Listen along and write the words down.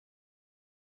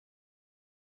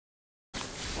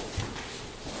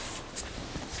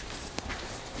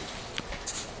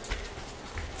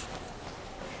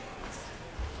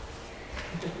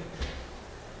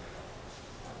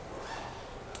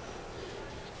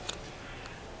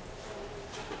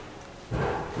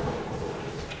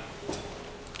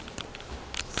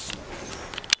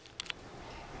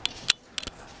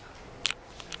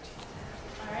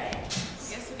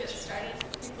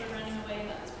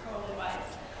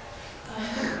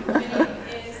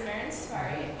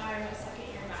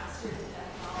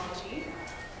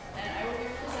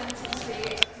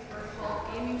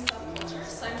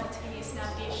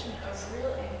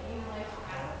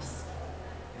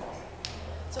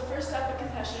So first up, a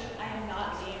confession, I am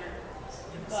not a gamer,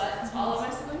 but all of my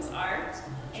siblings are,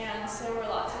 and so were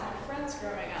lots of my friends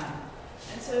growing up.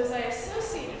 And so as I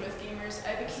associated with gamers,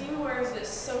 I became aware of this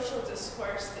social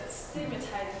discourse that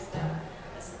stigmatizes them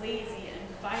as lazy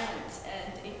and violent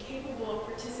and incapable of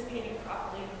participating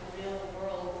properly in the real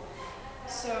world.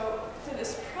 So for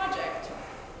this project,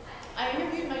 I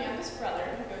interviewed my youngest brother,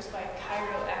 who goes by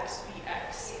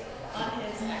CairoXVX, on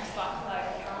his Xbox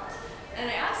Live account, and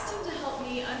I asked him to help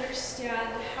me understand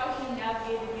how he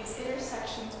navigated these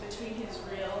intersections between his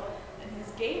real and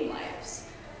his game lives.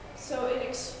 So in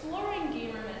exploring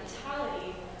gamer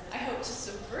mentality, I hope to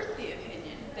subvert the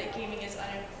opinion that gaming is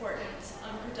unimportant,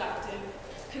 unproductive,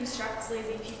 constructs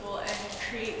lazy people, and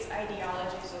creates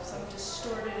ideologies of some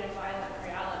distorted and violent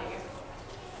reality.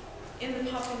 In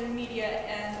the popular media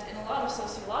and in a lot of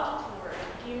sociological work,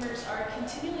 gamers are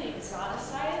continually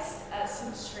exoticized as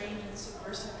some strange and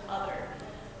subversive other.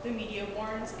 The media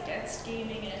warns against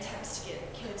gaming and attempts to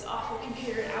get kids off the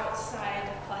computer and outside,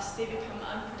 lest they become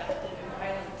unproductive and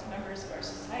violent members of our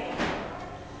society.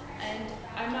 And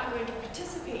I'm not going to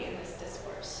participate in this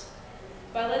discourse.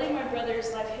 By letting my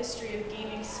brother's life history of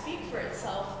gaming speak for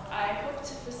itself, I hope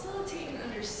to facilitate an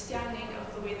understanding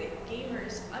of the way that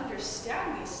gamers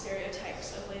understand these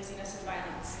stereotypes of laziness and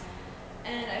violence.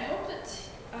 And I hope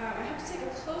to take a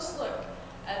close look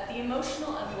at the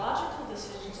emotional and logical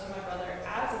decisions of my brother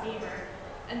as a gamer,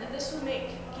 and that this will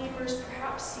make gamers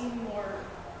perhaps seem more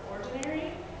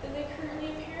ordinary than they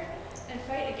currently appear, and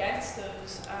fight against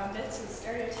those myths and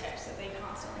stereotypes that they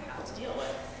constantly have to deal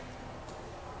with.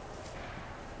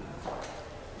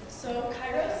 So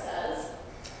Cairo says,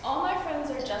 all my friends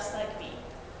are just like me.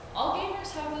 All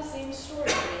gamers have the same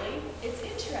story, really. It's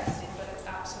interesting, but it's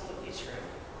absolutely true.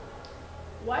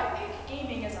 Why pick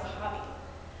gaming as a hobby?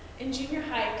 In junior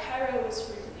high, Cairo was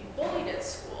frequently bullied at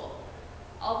school.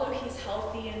 Although he's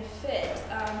healthy and fit,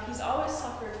 he's always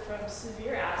suffered from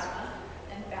severe asthma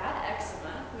and bad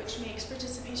eczema, which makes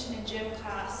participation in gym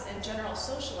class and general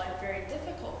social life very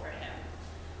difficult for him.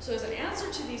 So as an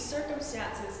answer to these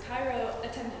circumstances, Cairo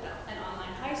attended an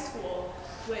online high school,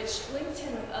 which linked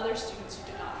him with other students who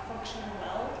did not function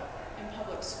well in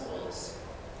public schools.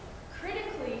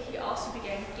 Critically, he also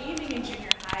began gaming in junior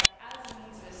high as a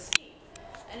means of escape,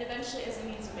 and eventually as a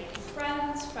means of making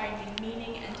friends, finding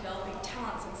meaning, and developing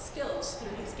talents and skills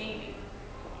through his gaming.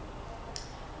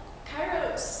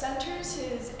 Cairo centers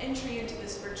his entry into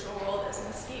this virtual world as an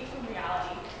escape from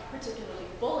reality, particularly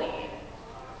bullying.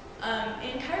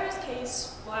 In Cairo's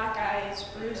case, black eyes,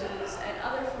 bruises, and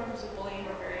other forms of bullying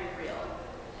were very real.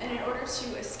 And in order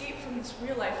to escape from this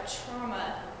real-life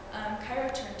trauma, Cairo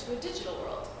turned to a digital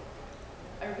world.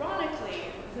 Ironically,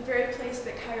 the very place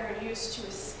that Cairo used to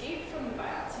escape from the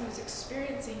violence he was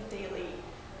experiencing daily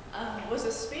was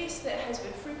a space that has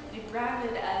been frequently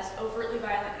branded as overtly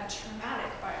violent and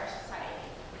traumatic by our society.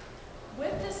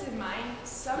 With this in mind,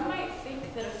 some might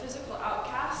think that a physical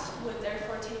outcast would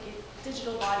therefore take a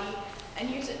digital body and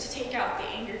use it to take out the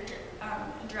anger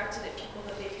directed at people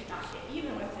that they could not get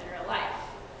even with in real life.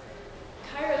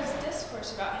 Cairo's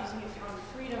discourse about his newfound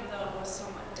freedom, though, was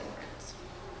somewhat different.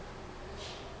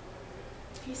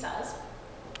 He says,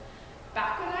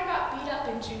 back when I got beat up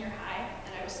in junior high,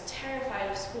 and I was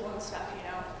terrified of school and stuff,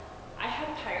 I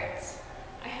had pirates.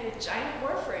 I had a giant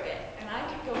war frigate, and I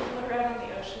could go float around on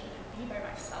the ocean and be by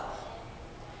myself.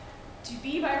 To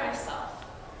be by myself.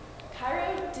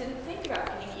 Cairo didn't think about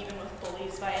getting even with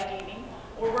bullies via gaming,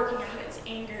 or working out his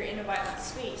anger in a violent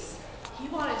space. He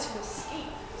wanted to escape,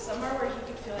 somewhere where he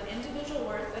could feel an individual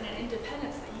worth and an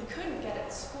independence that he couldn't get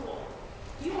at school.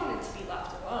 He wanted to be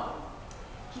left alone.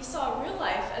 He saw real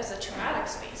life as a traumatic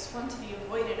space, one to be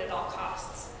avoided at all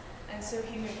costs. And so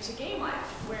he moved to game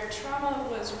life, where trauma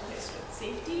was replaced with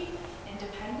safety,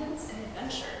 independence, and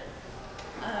adventure.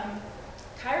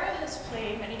 Cairo has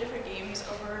played many different games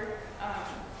over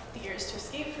the years to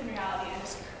escape from reality, and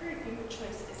his current game of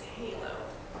choice is Halo.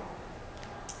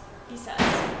 He says,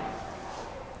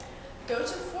 go to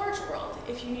Forge World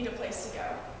if you need a place to go.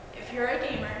 If you're a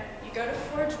gamer, you go to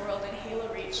Forge World in Halo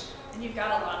Reach, and you've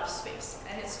got a lot of space,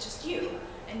 and it's just you,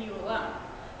 and you alone.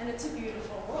 And it's a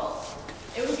beautiful world.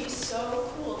 It would be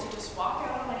so cool to just walk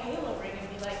out on a Halo ring and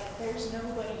be like, there's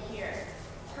nobody here.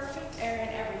 Perfect air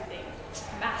and everything.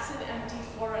 Massive empty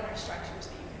Forerunner structures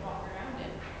that you can walk around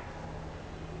in.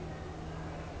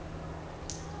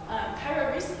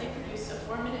 Cairo recently produced a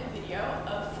 4-minute video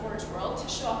of Forge World to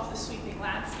show off the sweeping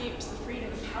landscapes, the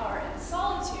freedom, power, and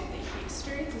solitude that he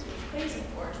experiences when he plays in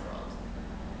Forge World.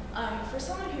 For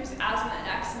someone whose asthma and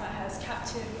eczema has kept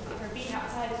him from being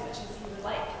outside as much as he would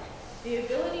like, the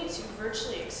ability to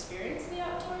virtually experience the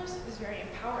outdoors is very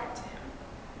empowering to him.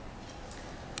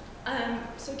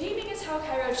 So gaming is how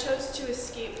Cairo chose to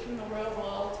escape from the real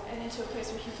world and into a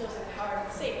place where he feels empowered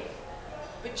and safe.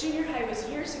 But junior high was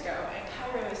years ago, and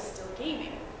Cairo is still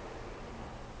gaming.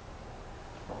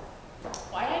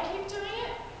 Why do I keep doing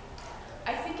it?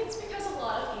 I think it's because a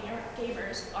lot of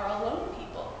gamers are alone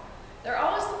people. They're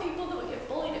always the people that would get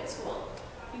bullied at school.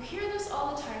 You hear this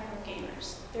all the time from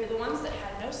gamers. They're the ones that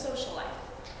had no social life.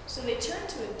 So they turn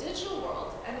to a digital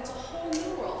world, and it's a whole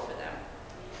new world for them.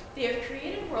 They have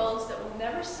created worlds that we'll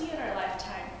never see in our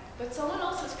lifetime, but someone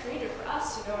else has created for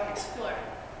us to go and explore.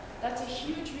 That's a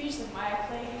huge reason why I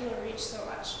play Halo Reach so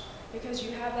much, because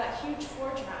you have that huge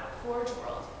Forge map, Forge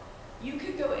world. You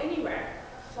could go anywhere,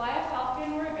 fly a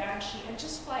Falcon or a Banshee and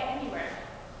just fly anywhere.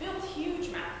 Build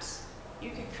huge maps.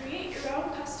 You could create your own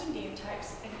custom game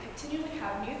types and continually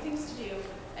have new things to do,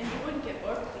 and you wouldn't get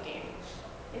bored with the game.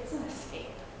 It's an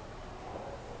escape.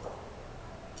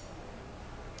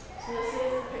 So this is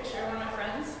a picture one of my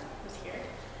friends, who's here,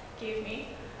 gave me,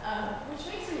 which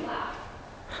makes me laugh.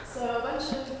 So a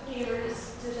bunch of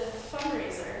gamers did a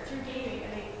fundraiser through gaming,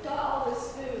 and they got all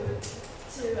this food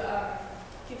to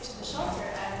give to the shelter,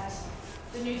 and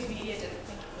the news media didn't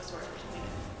think it was worth even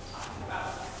talking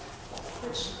about,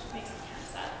 which makes me kind of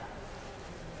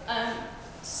sad.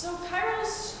 So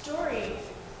Cairo's story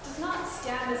does not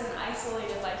stand as an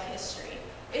isolated life history.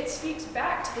 It speaks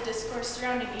back to the discourse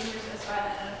surrounding gamers as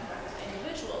violent and unproductive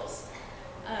individuals.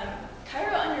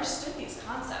 Cairo understood these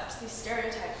concepts, these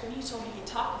stereotypes, when he told me he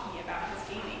talked with me about his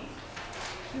gaming.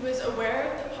 He was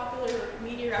aware of the popular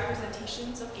media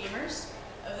representations of gamers,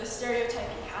 of the stereotype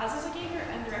he has as a gamer,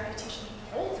 and the reputation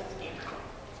he holds as a gamer.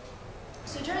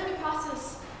 So during the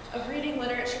process of reading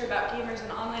literature about gamers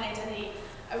and online identity,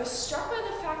 I was struck by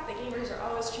the fact that gamers are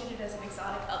always treated as an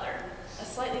exotic other, a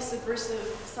slightly subversive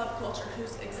subculture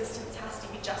whose existence has to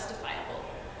be justifiable.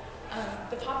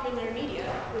 The popular media,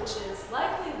 which is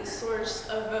likely the source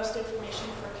of most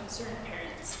information for concerned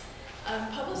parents,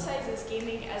 publicizes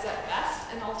gaming as at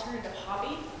best an alternative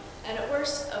hobby, and at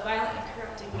worst a violent and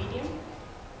corrupting medium.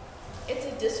 It's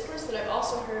a discourse that I've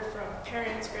also heard from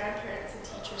parents, grandparents, and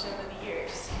teachers over the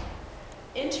years.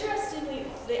 Interestingly,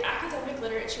 the academic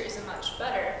literature isn't much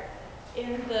better.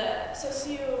 In the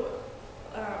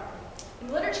in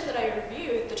the literature that I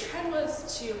reviewed, the trend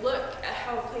was to look at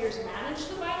how players managed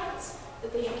the violence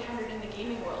that they encountered in the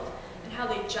gaming world and how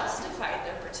they justified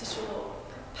their perpetual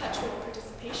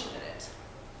participation in it.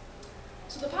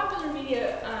 So the popular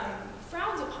media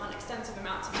frowns upon extensive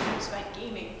amounts of time-spent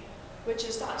gaming, which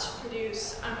is thought to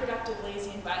produce unproductive,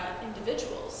 lazy, and violent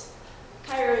individuals.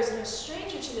 Cairo is no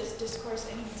stranger to this discourse,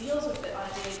 and he deals with it on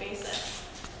a daily basis.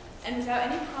 And without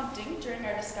any prompting, during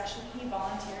our discussion, he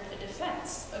volunteered a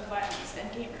defense of violence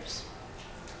and gamers.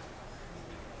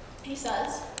 He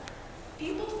says,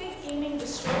 "People think gaming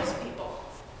destroys people,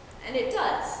 and it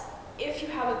does, if you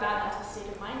have a bad mental state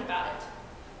of mind about it.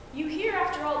 You hear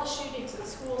after all the shootings at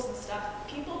schools and stuff,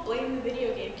 people blame the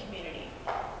video game community.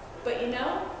 But you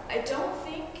know, I don't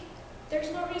think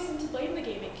there's no reason to blame the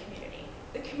gaming community.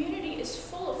 The community is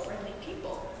full of friendly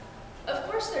people. Of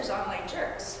course there's online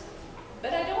jerks,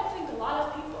 but I don't think a lot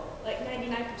of people, like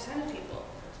 99% of people,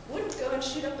 wouldn't go and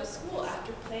shoot up a school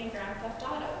after playing Grand Theft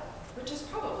Auto, which is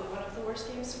probably one of the worst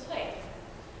games to play.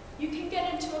 You can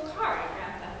get into a car in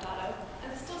Grand Theft Auto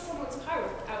and steal someone's car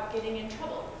without getting in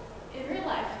trouble. In real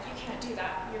life, you can't do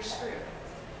that, you're screwed.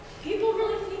 People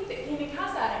really think that gaming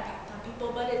has that impact on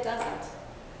people, but it doesn't.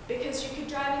 Because you could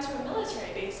drive into a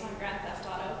military base on Grand Theft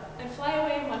Auto and fly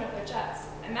away in one of their jets,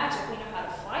 and magically know how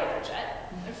to fly their jet,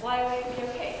 and fly away and be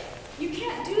okay. You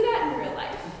can't do that in real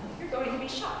life. You're going to be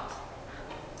shot."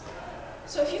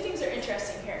 So a few things are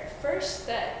interesting here. First,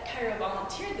 that Cairo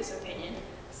volunteered this opinion.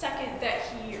 Second, that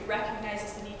he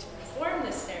recognizes the need to perform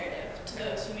this narrative to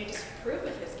those who may disapprove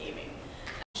of his gaming.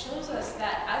 It shows us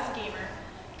that as a gamer,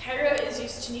 Cairo is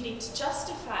used to needing to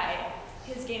justify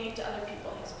his gaming to other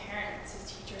people, his parents,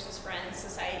 his teachers, his friends,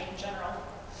 society in general.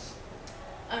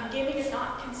 Gaming is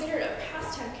not considered a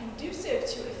pastime conducive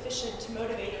to efficient,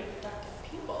 motivated, productive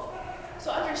people.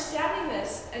 So understanding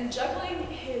this and juggling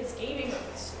his gaming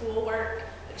with schoolwork,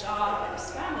 a job, and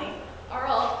his family are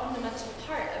all a fundamental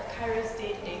part of Cairo's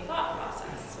day-to-day thought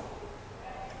process.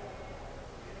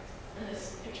 And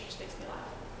this picture just makes me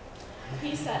laugh.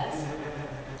 He says,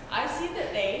 "I see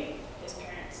that they," his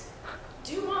parents,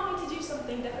 "do want me to do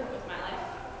something different with my life,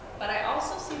 but I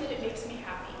also see that it makes me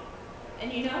happy.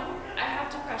 And you know, I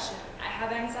have depression, I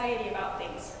have anxiety about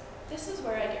things. This is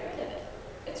where I get rid of it.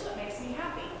 It's what makes me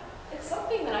happy. It's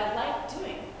something that I like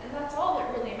doing, and that's all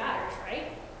that really matters,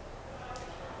 right?"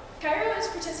 Cairo is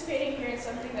participating here in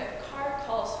something that Carr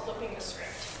calls flipping the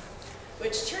script,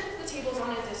 which turns the tables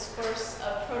on a discourse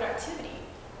of productivity,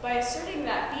 by asserting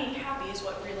that being happy is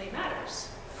what really matters.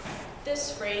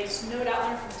 This phrase, no doubt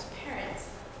learned from his parents,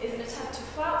 is an attempt to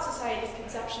flout society's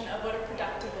conception of what a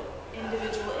productive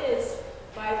individual is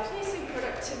by placing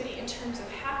productivity in terms of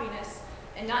happiness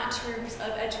and not in terms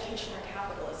of education or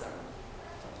capitalism.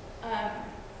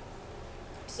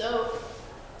 So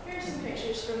here are some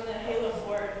pictures from the Halo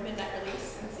 4 midnight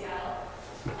release in Seattle.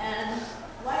 And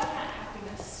why can't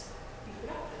happiness be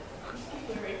productive? These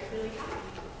people are really happy.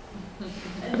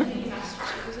 And the Mini Master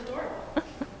Chief is adorable.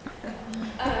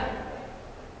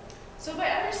 So by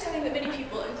understanding that many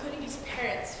people, including his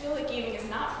parents, feel that gaming is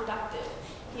not productive,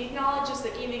 he acknowledges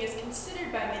that gaming is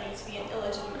considered by many to be an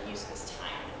illegitimate use of his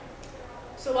time.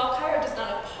 So while Cairo does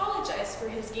not apologize for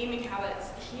his gaming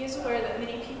habits, he is aware that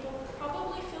many people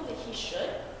probably feel that he should.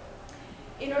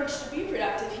 In order to be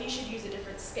productive, he should use a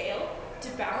different scale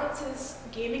to balance his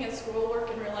gaming and schoolwork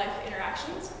and real-life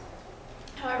interactions.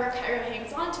 However, Cairo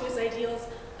hangs on to his ideals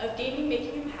of gaming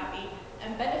making him happy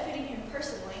and benefiting him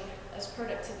personally as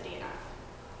productivity enough.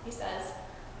 He says,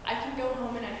 I can go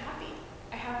home and I'm happy.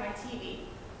 I have my TV.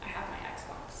 I have my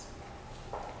Xbox.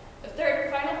 The third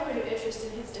and final point of interest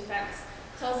in his defense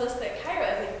tells us that Cairo,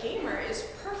 as a gamer, is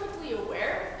perfectly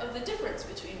aware of the difference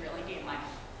between real and game life,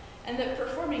 and that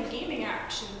performing gaming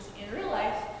actions in real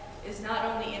life is not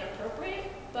only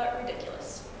inappropriate, but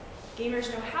ridiculous.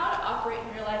 Gamers know how to operate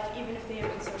in real life even if they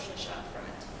have been socially shunned from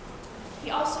it.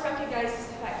 He also recognizes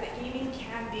the fact that gaming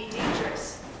can be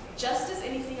dangerous, just as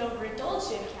anything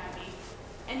overindulged in can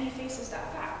be, and he faces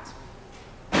that fact.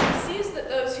 He sees that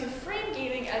those who frame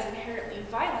gaming as inherently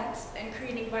violent and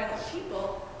creating violent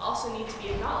people also need to be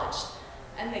acknowledged,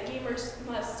 and that gamers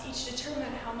must each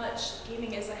determine how much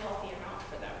gaming is a healthy amount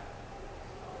for them.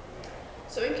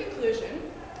 So in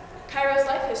conclusion, Cairo's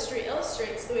life history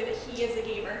illustrates the way that he, as a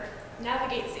gamer,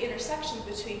 navigates the intersections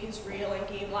between his real and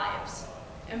game lives.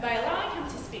 And by allowing him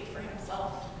to speak for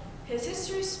himself, his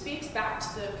history speaks back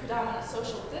to the predominant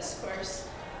social discourse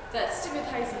that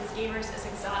stigmatizes gamers as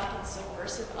exotic and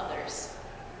subversive others.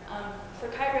 For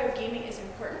Cairo, gaming is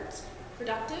important,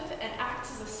 productive, and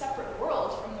acts as a separate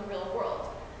world from the real world.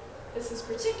 This is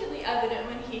particularly evident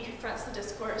when he confronts the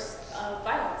discourse of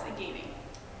violence in gaming.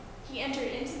 He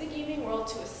entered into the gaming world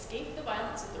to escape the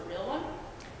violence of the real one,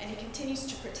 and he continues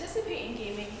to participate in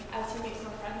gaming as he makes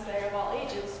more friends there of all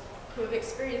ages who have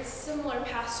experienced similar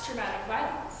past traumatic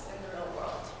violence in the real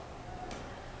world.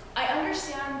 I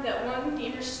understand that one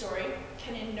gamer's story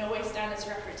can in no way stand as a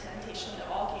representation of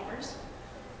all gamers,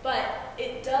 but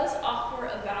it does offer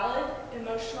a valid,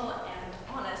 emotional, and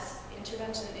honest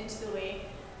intervention into the way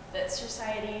that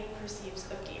society perceives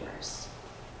of gamers.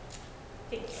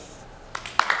 Thank you.